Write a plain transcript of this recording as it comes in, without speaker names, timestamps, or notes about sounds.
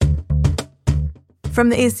From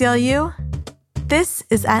the ACLU, this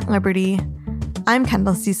is At Liberty. I'm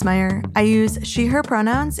Kendall Ciesmeyer. I use she, her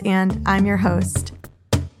pronouns, and I'm your host.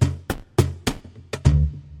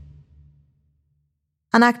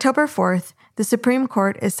 On October 4th, the Supreme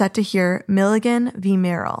Court is set to hear Milligan v.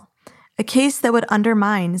 Merrill, a case that would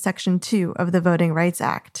undermine Section 2 of the Voting Rights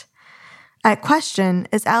Act. At question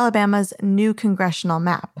is Alabama's new congressional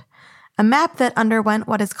map, a map that underwent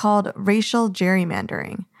what is called racial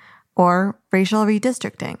gerrymandering, or racial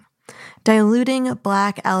redistricting, diluting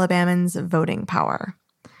Black Alabamans' voting power.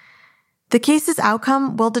 The case's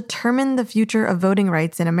outcome will determine the future of voting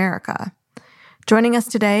rights in America. Joining us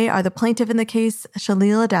today are the plaintiff in the case,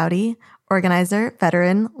 Shalila Doughty, organizer,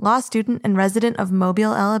 veteran, law student, and resident of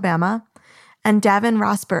Mobile, Alabama, and Davin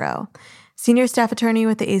Rossborough, senior staff attorney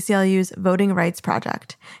with the ACLU's Voting Rights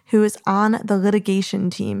Project, who is on the litigation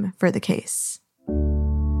team for the case.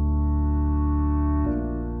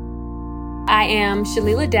 I am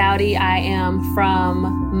Shalila Doughty. I am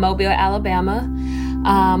from Mobile, Alabama.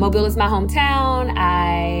 Mobile is my hometown.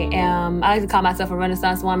 I like to call myself a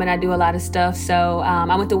Renaissance woman. I do a lot of stuff. So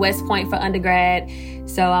I went to West Point for undergrad.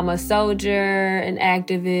 So I'm a soldier, an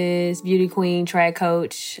activist, beauty queen, track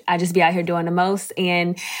coach. I just be out here doing the most.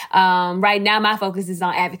 And right now my focus is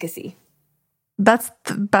on advocacy. That's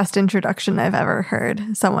the best introduction I've ever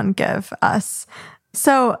heard someone give us.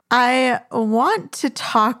 So I want to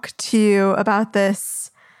talk to you about this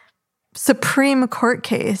Supreme Court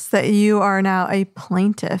case that you are now a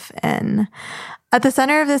plaintiff in. At the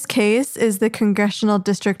center of this case is the congressional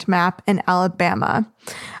district map in Alabama.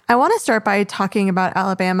 I want to start by talking about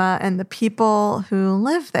Alabama and the people who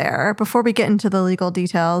live there before we get into the legal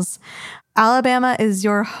details. Alabama is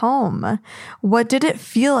your home. What did it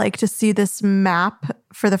feel like to see this map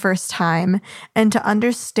for the first time and to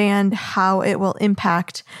understand how it will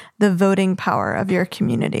impact the voting power of your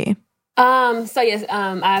community?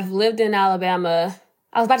 I've lived in Alabama,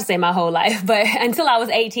 I was about to say my whole life, but until I was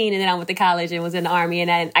 18, and then I went to college and was in the Army,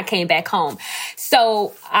 and I came back home.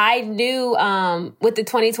 So I knew with the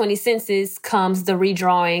 2020 census comes the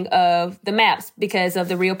redrawing of the maps because of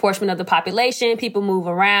the reapportionment of the population. People move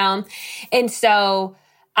around. And so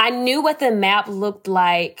I knew what the map looked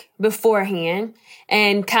like beforehand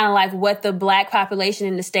and kind of like what the Black population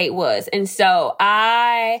in the state was. And so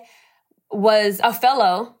I was a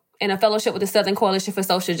fellow in a fellowship with the Southern Coalition for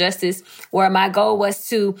Social Justice, where my goal was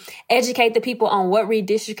to educate the people on what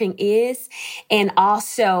redistricting is and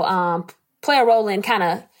also play a role in kind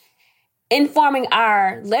of informing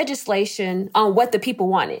our legislation on what the people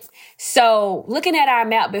wanted. So looking at our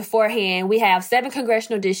map beforehand, we have 7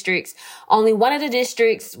 congressional districts. Only one of the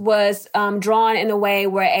districts was drawn in a way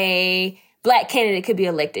where a Black candidate could be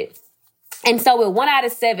elected. And so with 1 out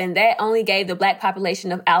of 7, that only gave the Black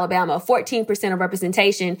population of Alabama 14% of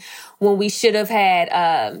representation when we should have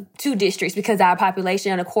had 2 districts because our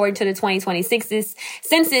population, according to the 2020 census,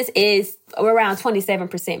 is around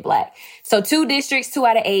 27% Black. So 2 districts, 2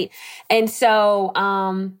 out of 8. And so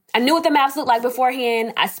I knew what the maps looked like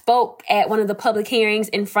beforehand. I spoke at one of the public hearings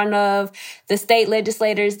in front of the state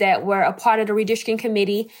legislators that were a part of the redistricting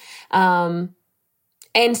committee.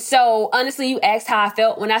 And so, honestly, you asked how I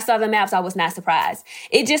felt. When I saw the maps, I was not surprised.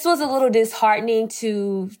 It just was a little disheartening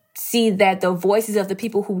to see that the voices of the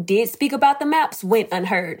people who did speak about the maps went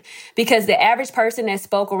unheard. Because the average person that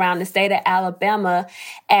spoke around the state of Alabama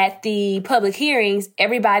at the public hearings,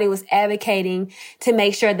 everybody was advocating to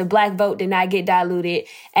make sure the Black vote did not get diluted,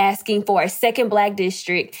 asking for a second Black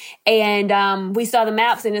district. And we saw the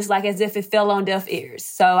maps, and it's like as if it fell on deaf ears.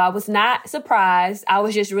 So I was not surprised. I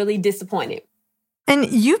was just really disappointed. And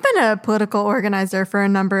you've been a political organizer for a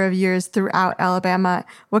number of years throughout Alabama.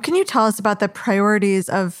 What can you tell us about the priorities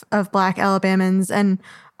of Black Alabamans, and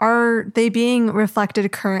are they being reflected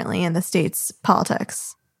currently in the state's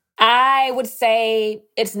politics? I would say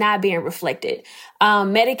it's not being reflected.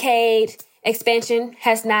 Medicaid expansion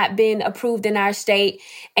has not been approved in our state,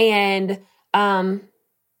 and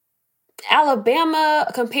Alabama,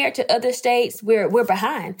 compared to other states, we're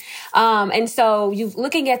behind. And so you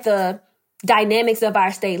looking at the dynamics of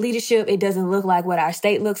our state leadership, it doesn't look like what our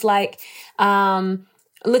state looks like.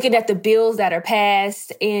 Looking at the bills that are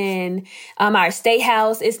passed in our state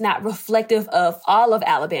house, it's not reflective of all of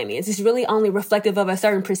Alabamians. It's really only reflective of a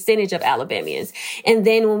certain percentage of Alabamians. And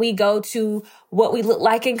then when we go to what we look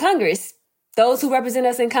like in Congress, those who represent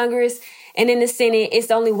us in Congress and in the Senate, it's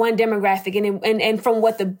only one demographic. And from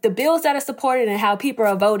what the bills that are supported and how people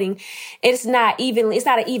are voting, it's not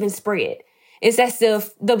an even spread. It's as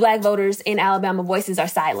if the Black voters in Alabama voices are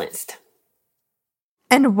silenced.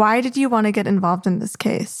 And why did you want to get involved in this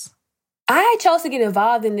case? I chose to get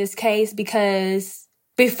involved in this case because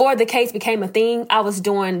before the case became a thing, I was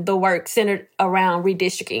doing the work centered around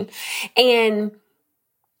redistricting. And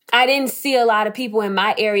I didn't see a lot of people in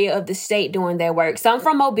my area of the state doing their work. So I'm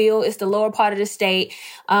from Mobile. It's the lower part of the state.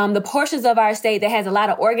 The portions of our state that has a lot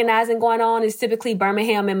of organizing going on is typically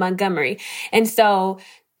Birmingham and Montgomery. And so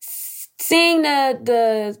seeing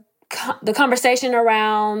the conversation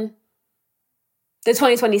around the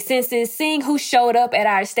 2020 census, seeing who showed up at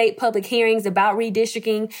our state public hearings about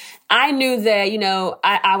redistricting, I knew that,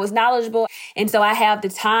 I was knowledgeable. And so I have the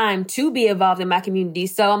time to be involved in my community.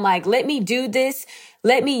 So I'm like, let me do this.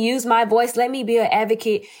 Let me use my voice. Let me be an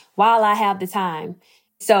advocate while I have the time.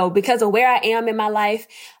 So because of where I am in my life,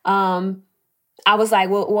 I was like,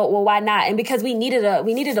 well, why not? And because we needed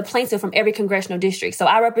a plaintiff from every congressional district. So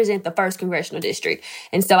I represent the 1st congressional district.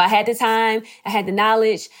 And so I had the time, I had the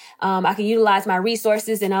knowledge, I could utilize my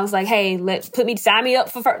resources. And I was like, hey, sign me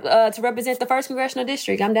up to represent the 1st congressiontional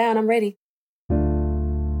district. I'm down, I'm ready.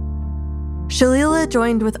 Shalila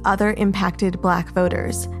joined with other impacted Black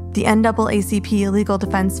voters, the NAACP Legal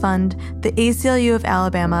Defense Fund, the ACLU of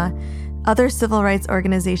Alabama, other civil rights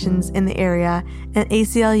organizations in the area, and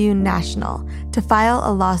ACLU National to file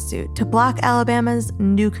a lawsuit to block Alabama's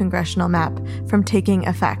new congressional map from taking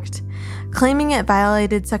effect, claiming it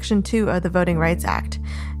violated Section 2 of the Voting Rights Act,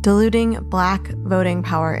 diluting Black voting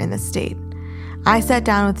power in the state. I sat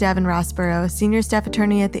down with Devin Rossborough, senior staff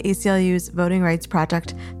attorney at the ACLU's Voting Rights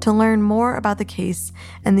Project, to learn more about the case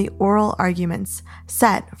and the oral arguments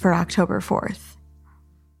set for October 4th.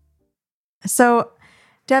 So,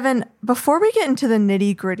 Devin, before we get into the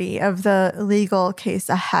nitty-gritty of the legal case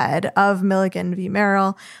ahead of Milligan v.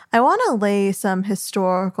 Merrill, I want to lay some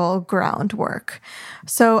historical groundwork.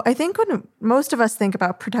 So I think when most of us think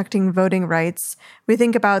about protecting voting rights, we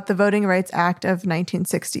think about the Voting Rights Act of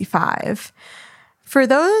 1965. For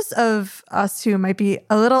those of us who might be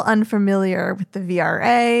a little unfamiliar with the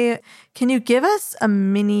VRA, can you give us a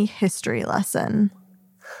mini history lesson?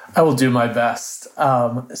 I will do my best.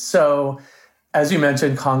 As you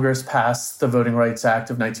mentioned, Congress passed the Voting Rights Act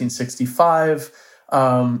of 1965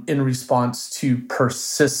 in response to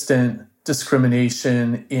persistent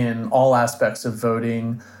discrimination in all aspects of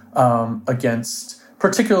voting against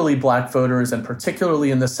particularly Black voters, and particularly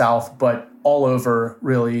in the South, but all over,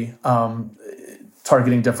 really,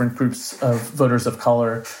 targeting different groups of voters of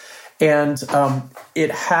color. And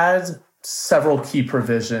it had several key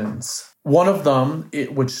provisions. One of them,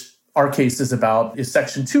 which our case is about, is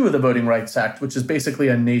Section 2 of the Voting Rights Act, which is basically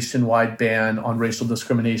a nationwide ban on racial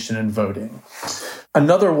discrimination in voting.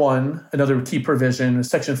 Another key provision is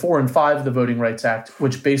Section 4 and 5 of the Voting Rights Act,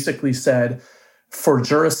 which basically said for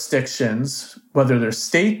jurisdictions, whether they're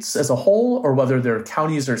states as a whole or whether they're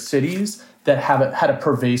counties or cities that had a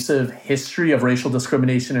pervasive history of racial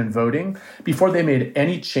discrimination in voting, before they made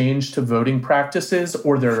any change to voting practices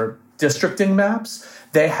or their districting maps,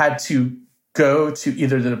 they had to go to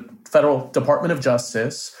either the Federal Department of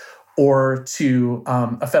Justice or to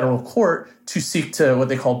a federal court to seek to what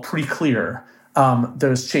they call pre-clear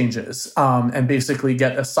those changes and basically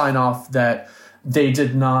get a sign-off that they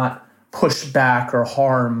did not push back or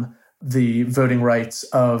harm the voting rights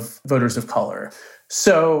of voters of color.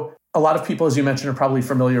 So a lot of people, as you mentioned, are probably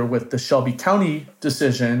familiar with the Shelby County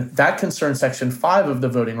decision. That concerns Section 5 of the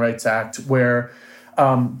Voting Rights Act, where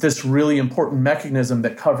this really important mechanism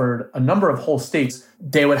that covered a number of whole states,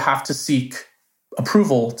 they would have to seek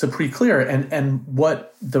approval to pre-clear. And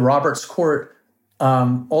what the Roberts Court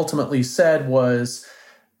ultimately said was,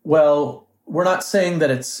 well, we're not saying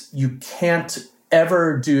that you can't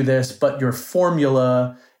ever do this, but your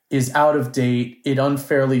formula is out of date. It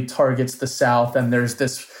unfairly targets the South, and there's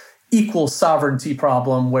this equal sovereignty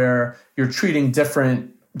problem where you're treating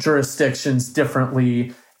different jurisdictions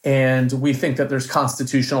differently. And we think that there's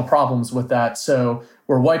constitutional problems with that. So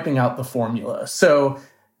we're wiping out the formula. So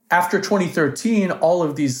after 2013, all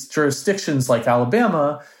of these jurisdictions like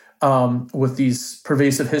Alabama, with these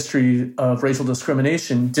pervasive history of racial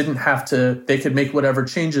discrimination, they could make whatever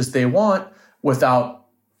changes they want without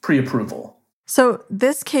pre-approval. So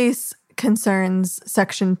this case concerns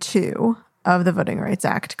Section 2 of the Voting Rights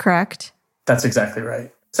Act, correct? That's exactly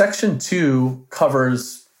right. Section 2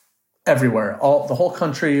 covers everywhere, the whole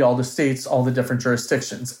country, all the states, all the different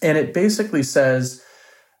jurisdictions. And it basically says,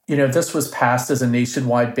 this was passed as a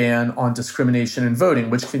nationwide ban on discrimination in voting,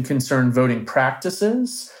 which can concern voting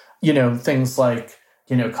practices, things like,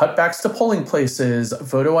 cutbacks to polling places,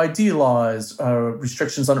 voter ID laws,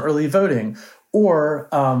 restrictions on early voting, or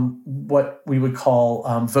what we would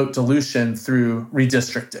call vote dilution through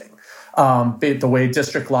redistricting. The way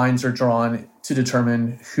district lines are drawn to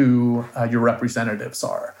determine who your representatives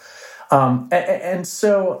are. And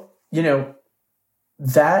so,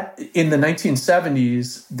 that in the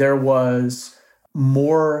 1970s, there was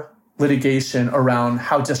more litigation around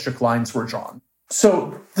how district lines were drawn.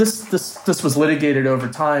 So this was litigated over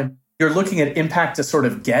time. You're looking at impact to sort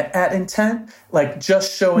of get at intent. Like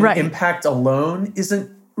just showing impact alone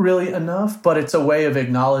isn't really enough, but it's a way of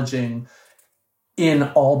acknowledging in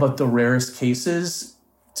all but the rarest cases,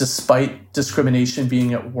 despite discrimination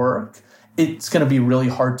being at work, it's going to be really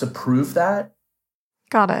hard to prove that.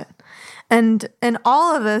 Got it. And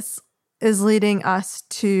all of this is leading us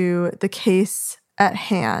to the case at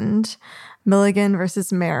hand, Milligan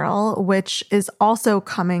versus Merrill, which is also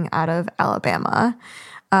coming out of Alabama.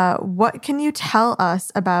 What can you tell us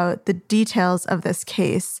about the details of this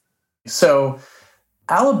case? So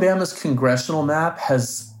Alabama's congressional map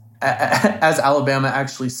has, as Alabama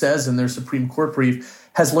actually says in their Supreme Court brief,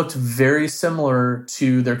 has looked very similar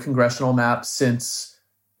to their congressional map since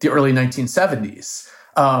the early 1970s.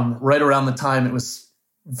 Right around the time it was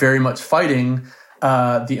very much fighting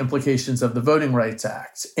the implications of the Voting Rights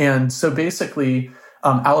Act. And so basically,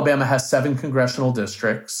 Alabama has 7 congressional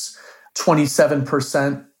districts.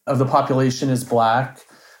 27% of the population is Black.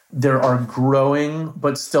 There are growing,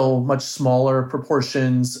 but still much smaller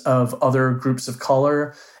proportions of other groups of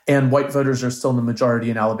color. And white voters are still in the majority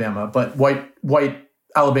in Alabama. But white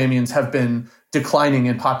Alabamians have been declining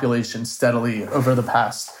in population steadily over the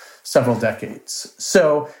past several decades.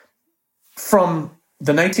 So from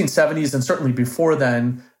the 1970s and certainly before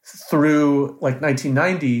then through like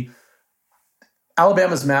 1990,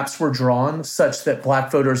 Alabama's maps were drawn such that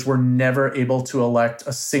Black voters were never able to elect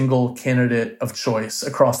a single candidate of choice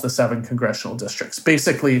across the 7 congressional districts.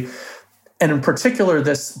 Basically, and in particular,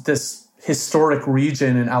 this historic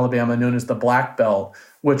region in Alabama known as the Black Belt,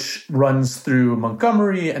 which runs through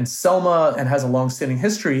Montgomery and Selma and has a longstanding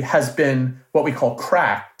history, has been what we call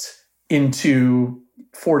cracked into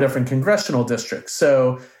 4 different congressional districts.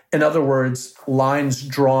 So, in other words, lines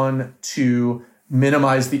drawn to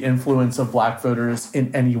minimize the influence of Black voters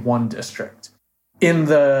in any one district. In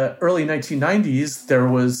the early 1990s, there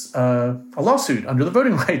was a lawsuit under the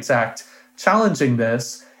Voting Rights Act challenging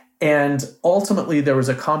this. And ultimately, there was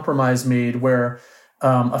a compromise made where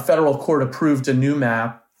a federal court approved a new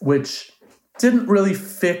map, which didn't really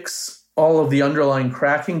fix all of the underlying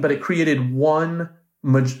cracking, but it created one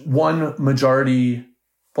majority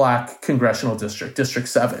Black congressional district, District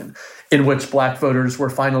 7, in which Black voters were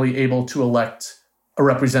finally able to elect a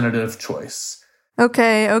representative choice.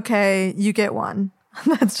 Okay, you get one.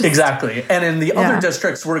 That's just exactly. And in the other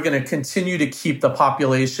districts, we're going to continue to keep the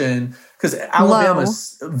population, because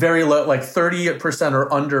Alabama's very low, like 30%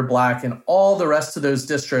 or under Black, and all the rest of those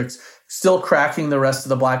districts still cracking the rest of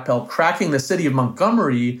the Black Belt, cracking the city of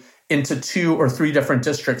Montgomery into 2 or 3 different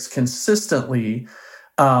districts consistently,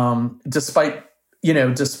 despite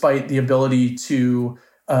the ability to,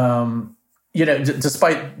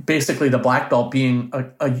 despite basically the Black Belt being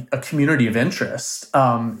a community of interest,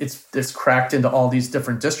 it's cracked into all these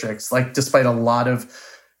different districts, like despite a lot of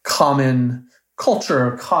common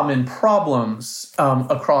culture, common problems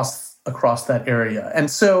across that area.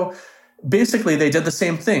 And so basically they did the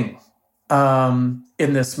same thing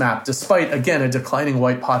in this map. Despite, again, a declining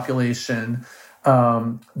white population,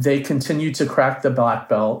 they continue to crack the Black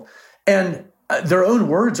Belt. And their own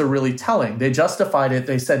words are really telling. They justified it.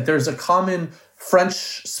 They said there's a common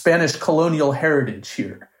French-Spanish colonial heritage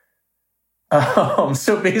here.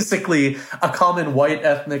 So basically a common white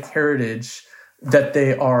ethnic heritage that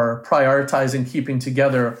they are prioritizing keeping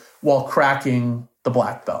together while cracking the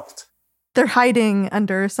Black Belt. They're hiding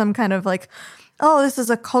under some kind of like, oh, this is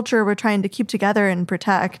a culture we're trying to keep together and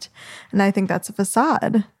protect. And I think that's a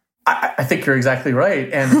facade. I think you're exactly right.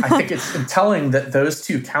 And I think it's telling that those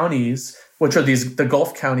 2 counties, which are the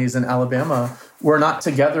Gulf counties in Alabama, were not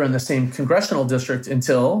together in the same congressional district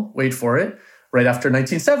until, wait for it, right after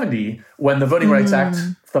 1970, when the Voting Rights Act,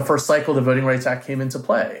 the first cycle of the Voting Rights Act came into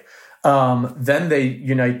play. Then they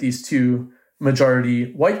unite these 2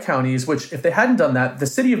 majority white counties, which if they hadn't done that, the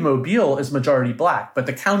city of Mobile is majority Black, but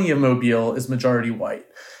the county of Mobile is majority white.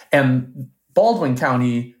 And Baldwin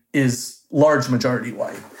County is large majority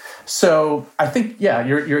white. So I think,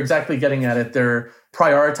 you're exactly getting at it. They're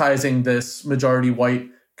prioritizing this majority white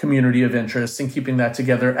community of interest and keeping that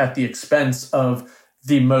together at the expense of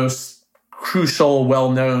the most crucial,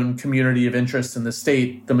 well-known community of interest in the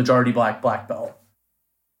state, the majority Black Belt.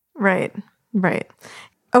 Right.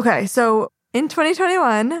 Okay, so in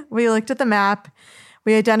 2021, we looked at the map,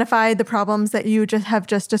 we identified the problems that you have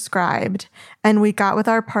just described, and we got with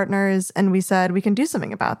our partners and we said we can do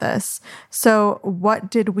something about this. So what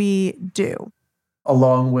did we do?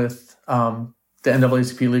 Along with the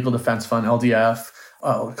NAACP Legal Defense Fund, LDF,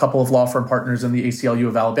 a couple of law firm partners in the ACLU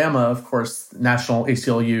of Alabama, of course, National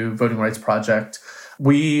ACLU Voting Rights Project.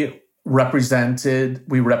 We represent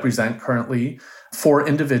currently 4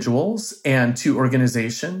 individuals and 2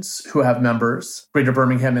 organizations who have members, Greater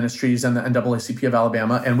Birmingham Ministries and the NAACP of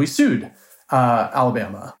Alabama, and we sued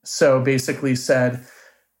Alabama. So basically said,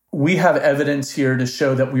 we have evidence here to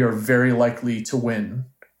show that we are very likely to win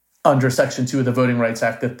under Section 2 of the Voting Rights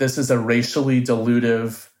Act, that this is a racially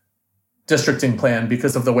dilutive districting plan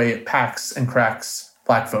because of the way it packs and cracks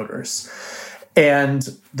Black voters. And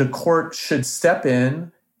the court should step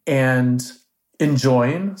in and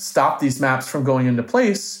stop these maps from going into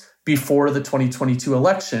place before the 2022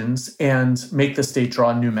 elections and make the state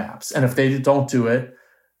draw new maps. And if they don't do it,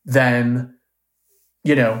 then,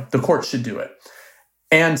 the court should do it.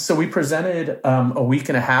 And so we presented a week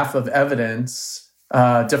and a half of evidence,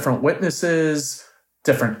 different witnesses,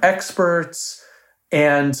 different experts,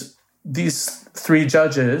 and these 3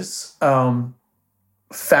 judges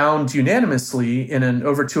found unanimously in an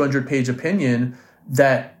over 200-page opinion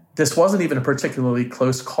that this wasn't even a particularly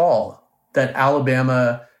close call, that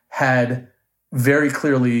Alabama had very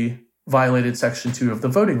clearly violated Section 2 of the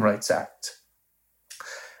Voting Rights Act.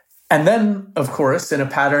 And then, of course, in a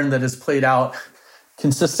pattern that has played out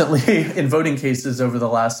consistently in voting cases over the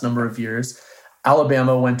last number of years,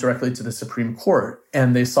 Alabama went directly to the Supreme Court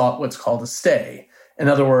and they sought what's called a stay. In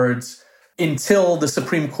other words, until the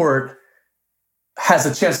Supreme Court has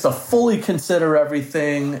a chance to fully consider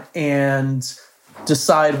everything and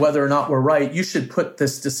decide whether or not we're right, you should put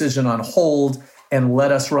this decision on hold and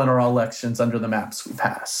let us run our elections under the maps we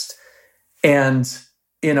passed. And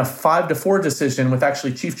in a 5-4 decision, with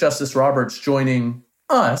actually Chief Justice Roberts joining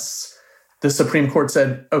us, the Supreme Court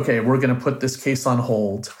said, okay, we're going to put this case on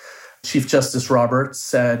hold. Chief Justice Roberts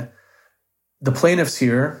said, the plaintiffs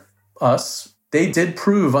here, us, they did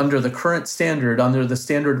prove under the current standard, under the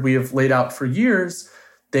standard we have laid out for years,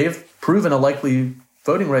 they've proven a likely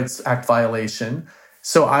Voting Rights Act violation.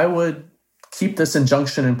 So I would keep this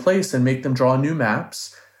injunction in place and make them draw new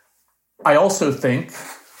maps. I also think,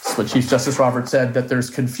 that's what Chief Justice Roberts said, that there's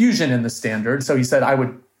confusion in the standard. So he said, I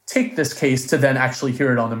would take this case to then actually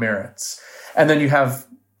hear it on the merits. And then you have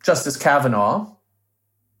Justice Kavanaugh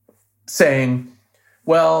saying,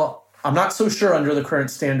 well, I'm not so sure under the current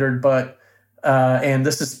standard, but, I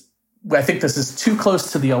think this is too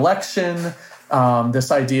close to the election.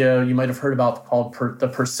 This idea you might have heard about called the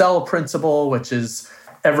Purcell principle, which is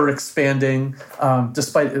ever expanding.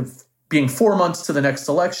 Despite it being 4 months to the next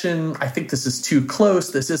election, I think this is too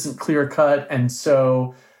close. This isn't clear cut. And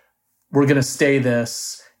so we're going to stay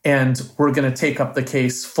this and we're going to take up the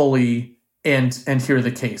case fully and hear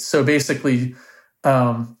the case. So basically,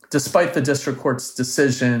 despite the district court's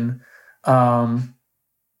decision,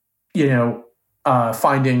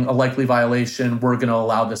 finding a likely violation, we're going to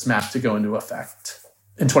allow this map to go into effect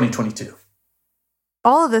in 2022.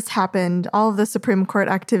 All of this happened, all of the Supreme Court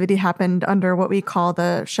activity happened under what we call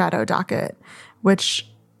the shadow docket, which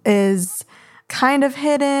is kind of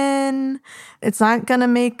hidden. It's not going to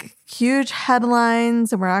make huge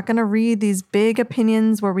headlines, and we're not going to read these big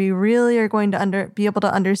opinions where we really are going to be able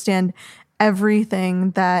to understand everything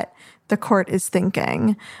that the court is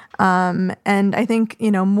thinking. And I think,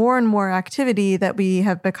 more and more activity that we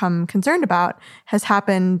have become concerned about has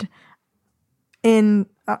happened in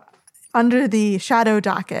under the shadow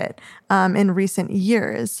docket in recent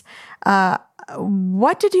years.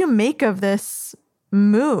 What did you make of this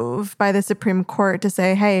move by the Supreme Court to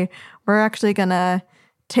say, hey, we're actually going to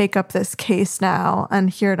take up this case now and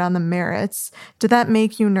hear it on the merits? Did that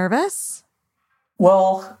make you nervous?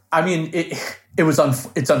 Well, I mean,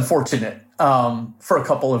 it's unfortunate for a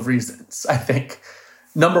couple of reasons, I think.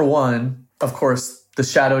 Number one, of course, the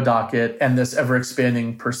shadow docket and this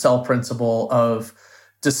ever-expanding Purcell principle of,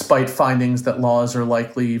 despite findings that laws are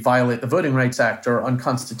likely violate the Voting Rights Act or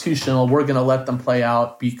unconstitutional, we're going to let them play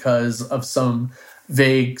out because of some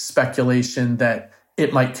vague speculation that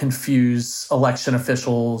it might confuse election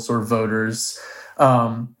officials or voters.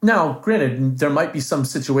 Now, granted, there might be some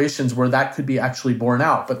situations where that could be actually borne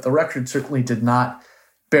out, but the record certainly did not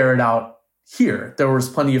bear it out here. There was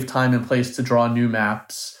plenty of time and place to draw new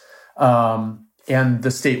maps, and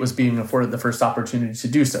the state was being afforded the first opportunity to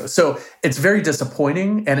do so. So it's very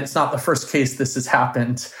disappointing, and it's not the first case this has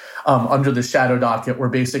happened under the shadow docket, where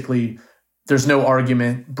basically there's no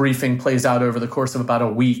argument, briefing plays out over the course of about a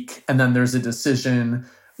week, and then there's a decision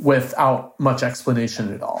without much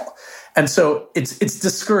explanation at all. And so it's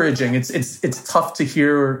discouraging. It's tough to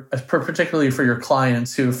hear, particularly for your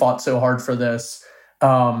clients who fought so hard for this,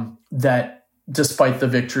 that despite the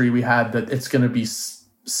victory we had, that it's going to be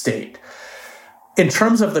stayed. In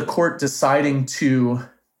terms of the court deciding to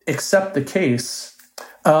accept the case,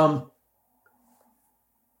 we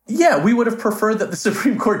would have preferred that the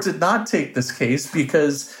Supreme Court did not take this case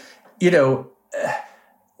because,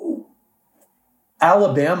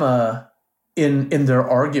 Alabama, in their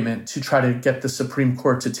argument to try to get the Supreme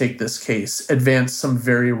Court to take this case, advanced some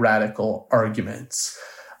very radical arguments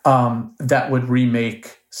that would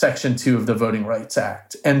remake Section 2 of the Voting Rights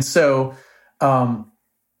Act. And so,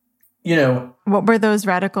 what were those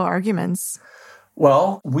radical arguments?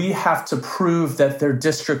 Well, we have to prove that their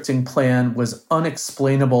districting plan was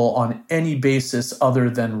unexplainable on any basis other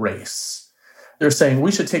than race. They're saying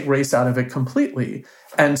we should take race out of it completely.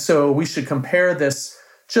 And so we should compare this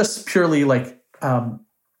just purely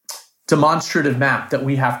demonstrative map that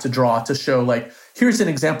we have to draw to show here's an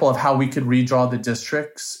example of how we could redraw the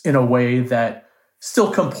districts in a way that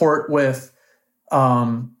still comport with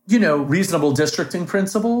reasonable districting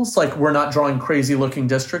principles. We're not drawing crazy looking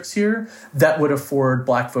districts here that would afford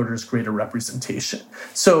Black voters greater representation.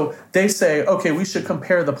 So they say, okay, we should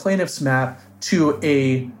compare the plaintiff's map to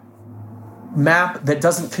a map that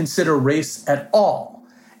doesn't consider race at all.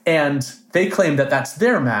 And they claim that that's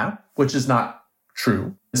their map, which is not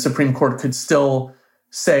true. The Supreme Court could still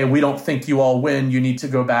say, we don't think you all win. You need to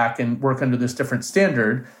go back and work under this different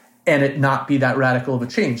standard, and it not be that radical of a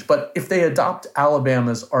change. But if they adopt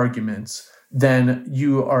Alabama's arguments, then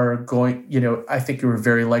you are going, I think you're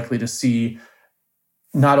very likely to see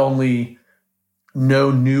not only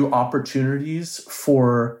no new opportunities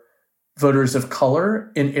for voters of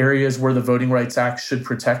color in areas where the Voting Rights Act should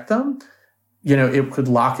protect them. It could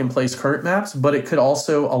lock in place current maps, but it could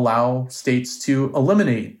also allow states to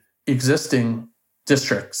eliminate existing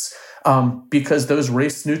districts because those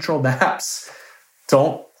race-neutral maps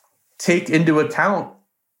don't take into account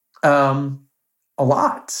a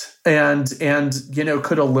lot and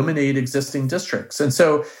could eliminate existing districts. And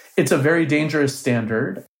so it's a very dangerous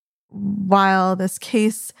standard. While this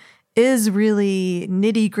case is really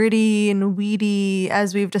nitty-gritty and weedy,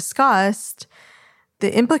 as we've discussed,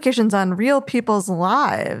 the implications on real people's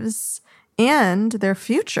lives and their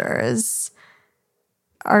futures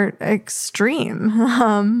are extreme.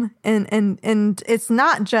 And it's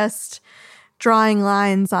not just drawing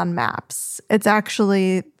lines on maps. It's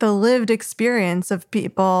actually the lived experience of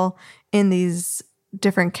people in these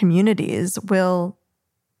different communities will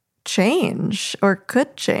change or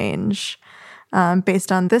could change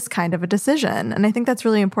based on this kind of a decision. And I think that's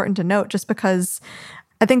really important to note, just because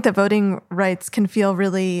I think that voting rights can feel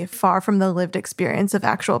really far from the lived experience of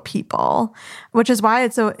actual people, which is why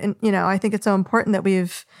it's so, I think it's so important that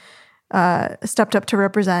we've stepped up to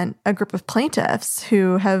represent a group of plaintiffs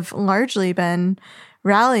who have largely been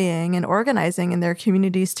rallying and organizing in their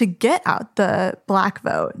communities to get out the Black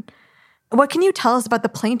vote. What can you tell us about the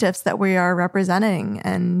plaintiffs that we are representing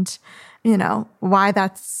and, why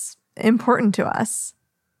that's important to us?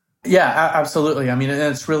 Yeah, absolutely. I mean, and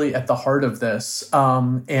it's really at the heart of this,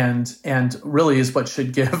 and really is what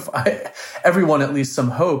should give everyone at least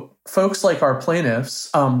some hope. Folks like our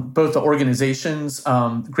plaintiffs, both the organizations,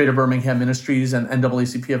 Greater Birmingham Ministries and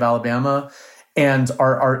NAACP of Alabama, and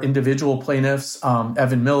our individual plaintiffs,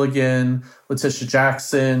 Evan Milligan, Letitia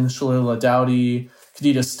Jackson, Shalila Dowdy,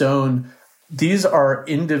 Kadita Stone. These are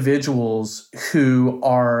individuals who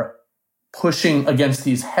are pushing against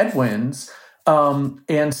these headwinds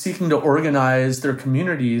and seeking to organize their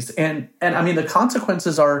communities. And I mean, the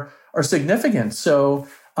consequences are significant. So,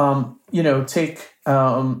 take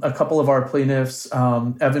a couple of our plaintiffs,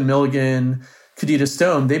 Evan Milligan, Kadita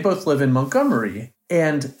Stone, they both live in Montgomery.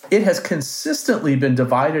 And it has consistently been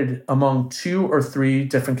divided among 2 or 3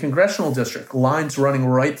 different congressional district lines running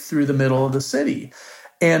right through the middle of the city.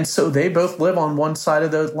 And so they both live on one side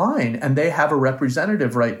of the line, and they have a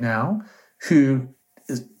representative right now who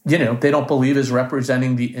they don't believe is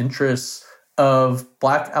representing the interests of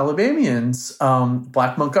Black Alabamians,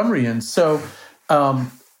 Black Montgomeryans. So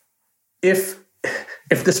if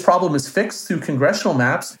this problem is fixed through congressional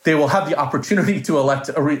maps, they will have the opportunity to elect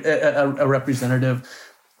a representative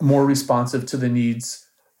more responsive to the needs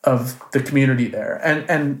of the community there.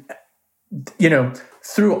 And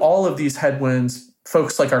through all of these headwinds,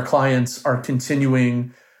 folks like our clients are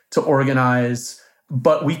continuing to organize,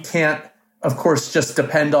 but we can't, of course, just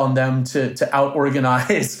depend on them to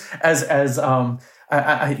out-organize as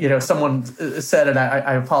someone said, and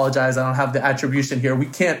I apologize, I don't have the attribution here. We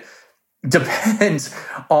can't depend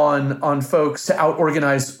on folks to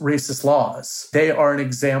out-organize racist laws. They are an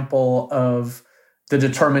example of the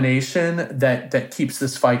determination that keeps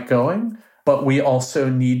this fight going, but we also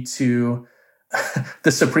need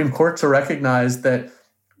the Supreme Court to recognize that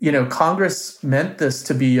Congress meant this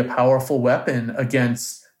to be a powerful weapon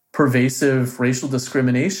against pervasive racial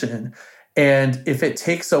discrimination. And if it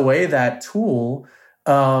takes away that tool,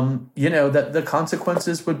 that the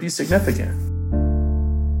consequences would be significant.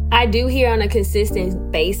 I do hear on a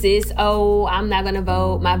consistent basis, oh, I'm not going to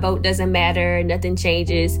vote. My vote doesn't matter. Nothing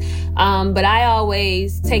changes. But I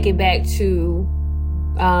always take it back to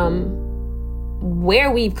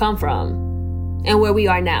where we've come from and where we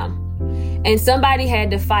are now. And somebody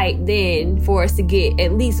had to fight then for us to get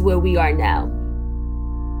at least where we are now.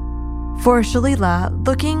 For Shalila,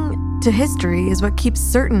 looking to history is what keeps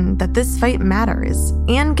certain that this fight matters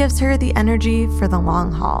and gives her the energy for the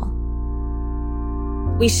long haul.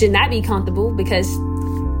 We should not be comfortable because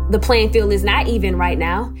the playing field is not even right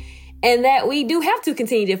now, and that we do have to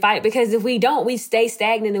continue to fight, because if we don't, we stay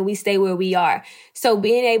stagnant and we stay where we are. So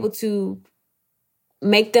being able to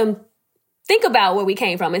make them think about where we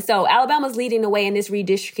came from. And so Alabama's leading the way in this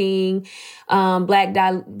redistricting,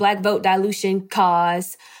 black vote dilution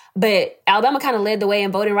cause. But Alabama kind of led the way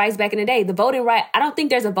in voting rights back in the day. I don't think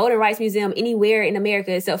there's a voting rights museum anywhere in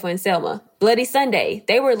America except for in Selma. Bloody Sunday,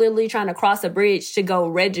 they were literally trying to cross a bridge to go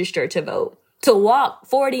register to vote, to walk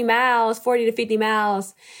 40 to 50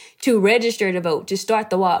 miles to register to vote, to start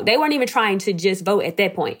the walk. They weren't even trying to just vote at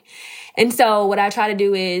that point. And so what I try to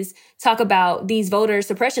do is talk about these voter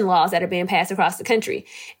suppression laws that are being passed across the country.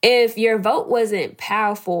 If your vote wasn't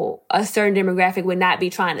powerful, a certain demographic would not be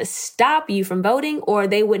trying to stop you from voting, or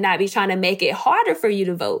they would not be trying to make it harder for you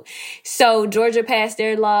to vote. So Georgia passed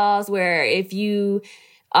their laws where if you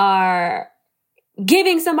are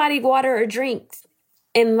giving somebody water or drinks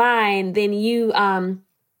in line, then you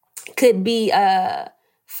could be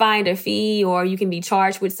fined a fee, or you can be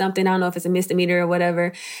charged with something. I don't know if it's a misdemeanor or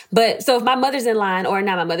whatever. But so if my mother's in line, or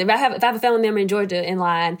not my mother, if I have a family member in Georgia in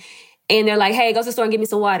line and they're like, hey, go to the store and get me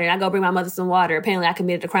some water, and I go bring my mother some water, apparently I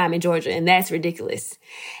committed a crime in Georgia, and that's ridiculous.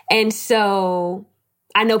 And so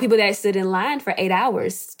I know people that stood in line for 8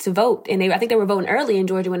 hours to vote. And I think they were voting early in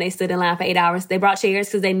Georgia when they stood in line for 8 hours. They brought chairs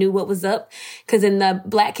because they knew what was up. Because in the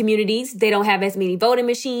Black communities, they don't have as many voting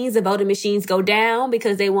machines. The voting machines go down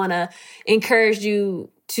because they want to encourage you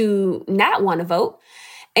to not want to vote.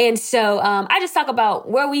 And so I just talk about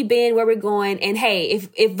where we've been, where we're going. And hey,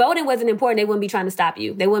 if voting wasn't important, they wouldn't be trying to stop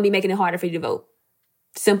you. They wouldn't be making it harder for you to vote.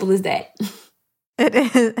 Simple as that. It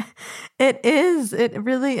is. It is. It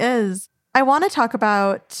really is. I want to talk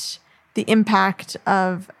about the impact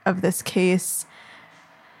of this case.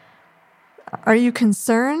 Are you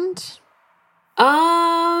concerned?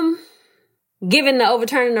 Given the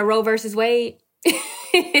overturning of Roe versus Wade,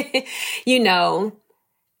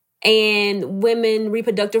 and women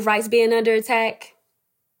reproductive rights being under attack,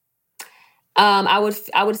 I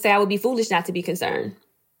would say I would be foolish not to be concerned.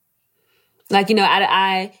 Like,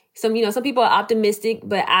 some people are optimistic,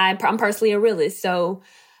 but I'm personally a realist. So,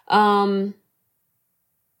 I'm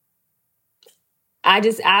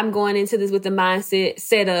going into this with the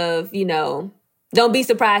mindset of, don't be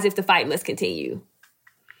surprised if the fight must continue.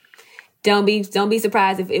 Don't be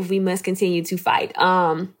surprised if we must continue to fight.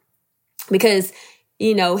 Because,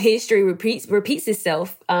 history repeats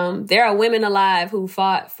itself. There are women alive who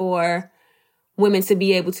fought for women to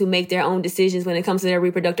be able to make their own decisions when it comes to their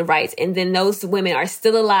reproductive rights. And then those women are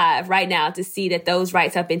still alive right now to see that those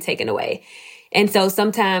rights have been taken away. And so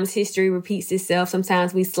sometimes history repeats itself.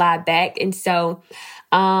 Sometimes we slide back. And so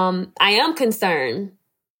I am concerned.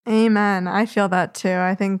 Amen. I feel that too.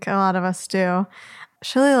 I think a lot of us do.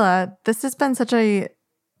 Shalila, this has been such a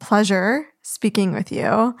pleasure speaking with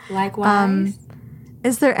you. Likewise.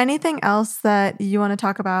 Is there anything else that you want to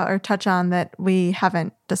talk about or touch on that we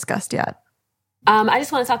haven't discussed yet? I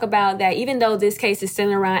just want to talk about that even though this case is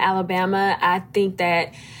centered around Alabama, I think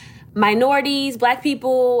that minorities, Black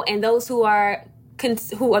people, and those who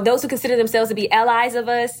consider themselves to be allies of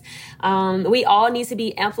us, we all need to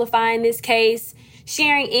be amplifying this case,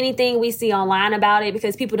 sharing anything we see online about it,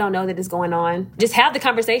 because people don't know that it's going on. Just have the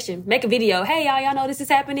conversation. Make a video. Hey, y'all know this is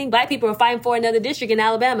happening. Black people are fighting for another district in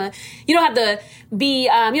Alabama. You don't have to you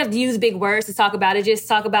have to use big words to talk about it. Just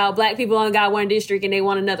talk about Black people only got one district and they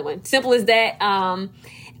want another one. Simple as that.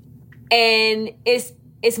 And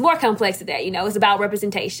it's more complex than that. It's about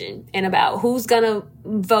representation and about who's going to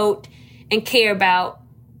vote and care about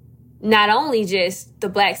not only just the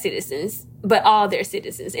Black citizens, but all their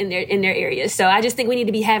citizens in their areas. So I just think we need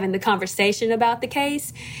to be having the conversation about the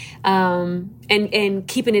case and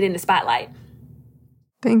keeping it in the spotlight.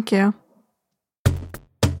 Thank you.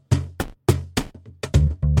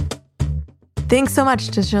 Thanks so much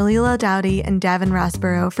to Shalila Dowdy and Davin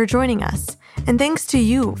Rasborough for joining us. And thanks to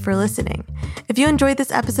you for listening. If you enjoyed this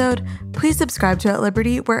episode, please subscribe to At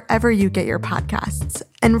Liberty wherever you get your podcasts.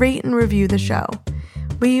 and rate and review the show.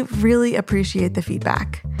 We really appreciate the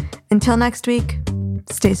feedback. Until next week,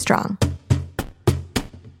 stay strong.